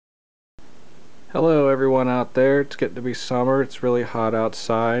Hello everyone out there. It's getting to be summer. It's really hot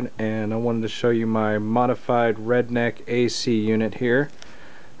outside and I wanted to show you my modified Redneck AC unit here.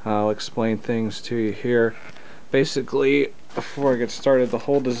 I'll explain things to you here. Basically, before I get started, the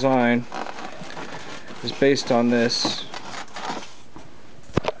whole design is based on this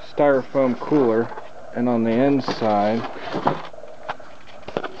styrofoam cooler, and on the inside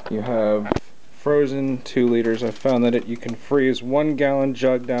you have frozen 2 liters. I found that you can freeze 1 gallon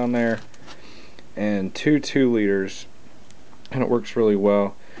jug down there and 2 liters, and it works really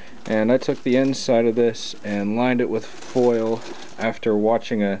well. And I took the inside of this and lined it with foil after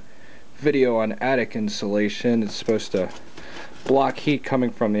watching a video on attic insulation. It's supposed to block heat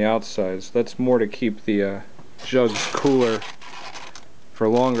coming from the outside, so that's more to keep the jugs cooler for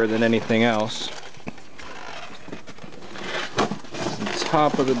longer than anything else. The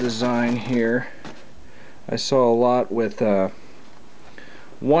top of the design here, I saw a lot with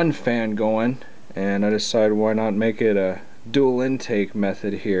one fan going, and I decided why not make it a dual intake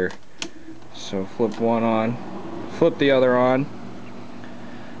method here. So flip one on, flip the other on.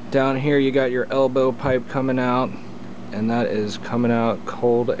 Down here you got your elbow pipe coming out, and that is coming out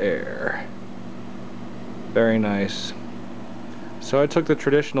cold air. Very nice. So I took the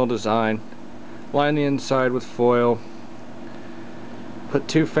traditional design, lined the inside with foil, put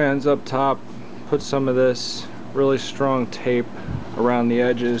 2 fans up top, put some of this really strong tape around the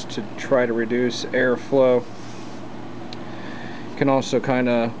edges to try to reduce airflow. You can also kind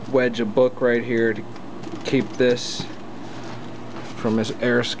of wedge a book right here to keep this from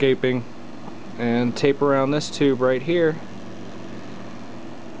air escaping, and tape around this tube right here.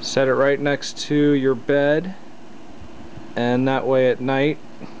 Set it right next to your bed, and that way at night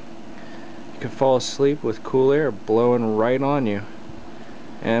you can fall asleep with cool air blowing right on you.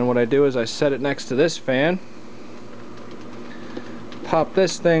 And what I do is I set it next to this fan, pop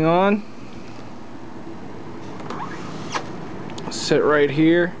this thing on, sit right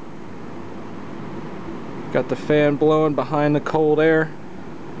here, got the fan blowing behind the cold air,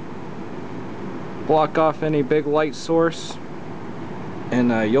 block off any big light source,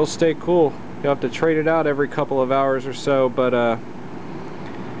 and you'll stay cool. You'll have to trade it out every couple of hours or so, but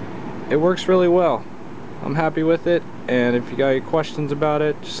it works really well. I'm happy with it, and if you got any questions about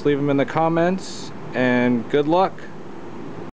it, just leave them in the comments, and good luck.